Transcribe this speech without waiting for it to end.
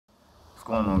What's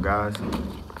going on, guys?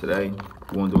 Today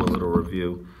we're going to do a little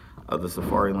review of the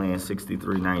Safariland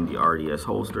 6390 RDS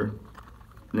holster.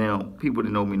 Now, people that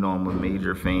know me know I'm a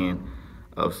major fan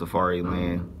of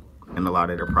Safariland and a lot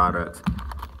of their products.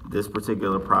 This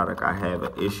particular product I have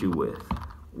an issue with,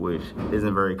 which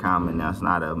isn't very common. Now, it's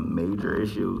not a major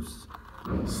issue,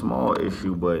 small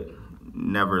issue, but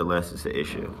nevertheless it's an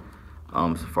issue.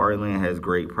 Safariland has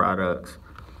great products.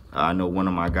 I know one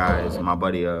of my guys, my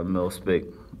buddy Mil-Spec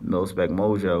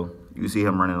Mojo, you see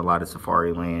him running a lot of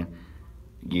Safariland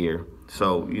gear.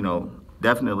 So, you know,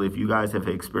 definitely if you guys have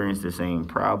experienced the same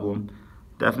problem,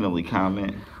 definitely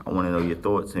comment. I want to know your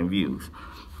thoughts and views.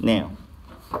 Now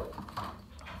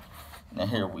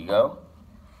here we go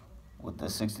with the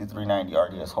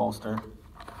 6390 RDS holster.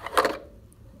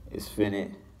 It's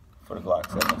fitted for the Glock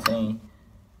 17.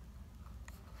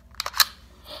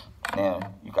 Now,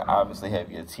 you can obviously have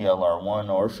your TLR1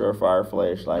 or Surefire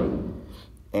flashlight,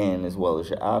 and as well as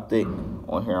your optic.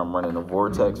 On here, I'm running a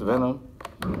Vortex Venom.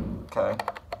 Okay.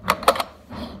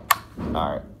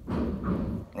 All right.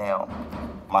 Now,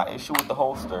 my issue with the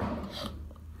holster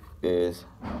is,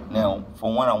 now,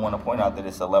 for one, I want to point out that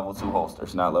it's a level 2 holster.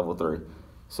 It's not level 3.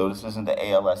 So this isn't the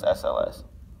ALS SLS.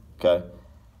 Okay.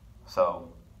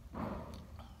 So,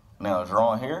 now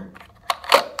drawing here,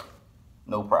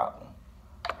 no problem.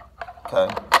 Okay.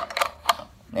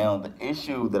 Now, the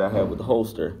issue that I have with the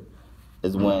holster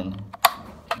is when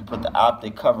you put the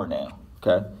optic cover down.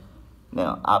 Okay.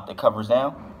 Now, optic covers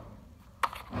down.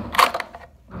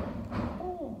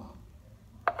 Ooh.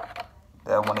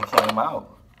 That when it came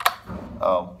out,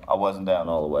 I wasn't down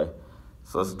all the way.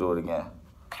 So let's do it again.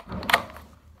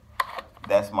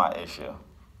 That's my issue.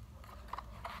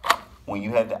 When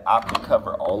you have the optic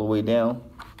cover all the way down,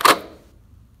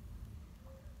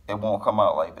 it won't come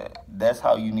out like that. That's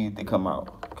how you need to come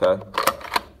out, okay?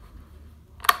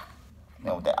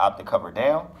 Now with the optic cover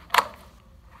down,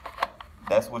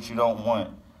 that's what you don't want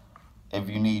if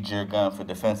you need your gun for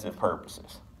defensive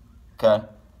purposes, okay?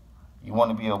 You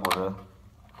want to be able to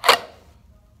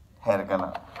have a gun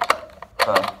out,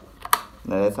 okay?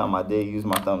 Now that time I did use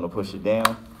my thumb to push it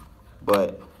down,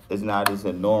 but it's not as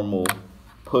a normal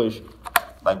push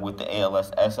like with the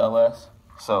ALS SLS.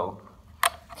 So,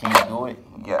 can you do it?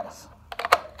 Yes.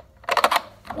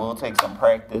 Will take some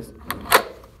practice,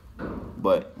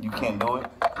 but you can do it.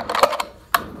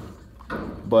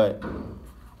 But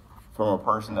from a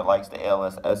person that likes the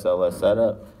ALS SLS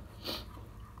setup,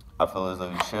 I feel as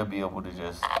though you should be able to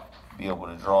just be able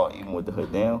to draw even with the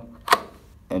hood down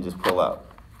and just pull out.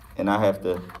 And I have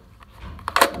to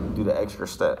do the extra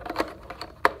step.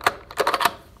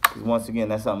 Because once again,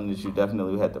 that's something that you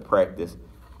definitely have to practice.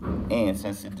 And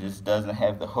since it just doesn't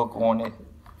have the hook on it,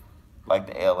 like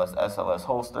the ALS SLS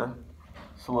holster,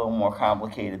 it's a little more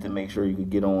complicated to make sure you can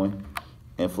get on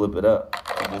and flip it up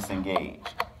to disengage.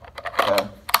 Okay?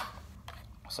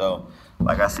 So,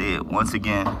 like I said, once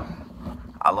again,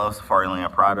 I love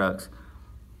Safariland products.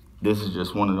 This is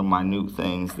just one of the minute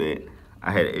things that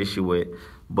I had an issue with.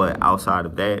 But outside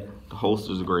of that, the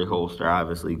holster's a great holster.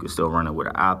 Obviously, you can still run it with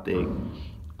an optic,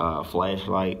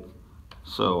 flashlight.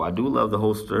 So I do love the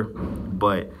holster,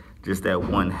 but just that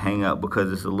one hang up,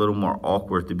 because it's a little more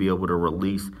awkward to be able to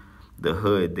release the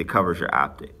hood that covers your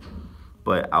optic.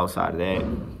 But outside of that,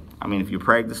 I mean, if you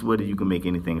practice with it, you can make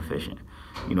anything efficient.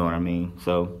 You know what I mean?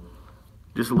 So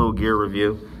just a little gear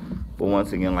review. But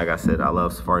once again, like I said, I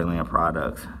love Safariland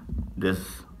products. This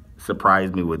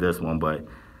surprised me with this one, but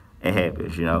it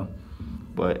happens, you know?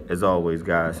 But as always,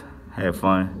 guys, have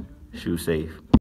fun, shoot safe.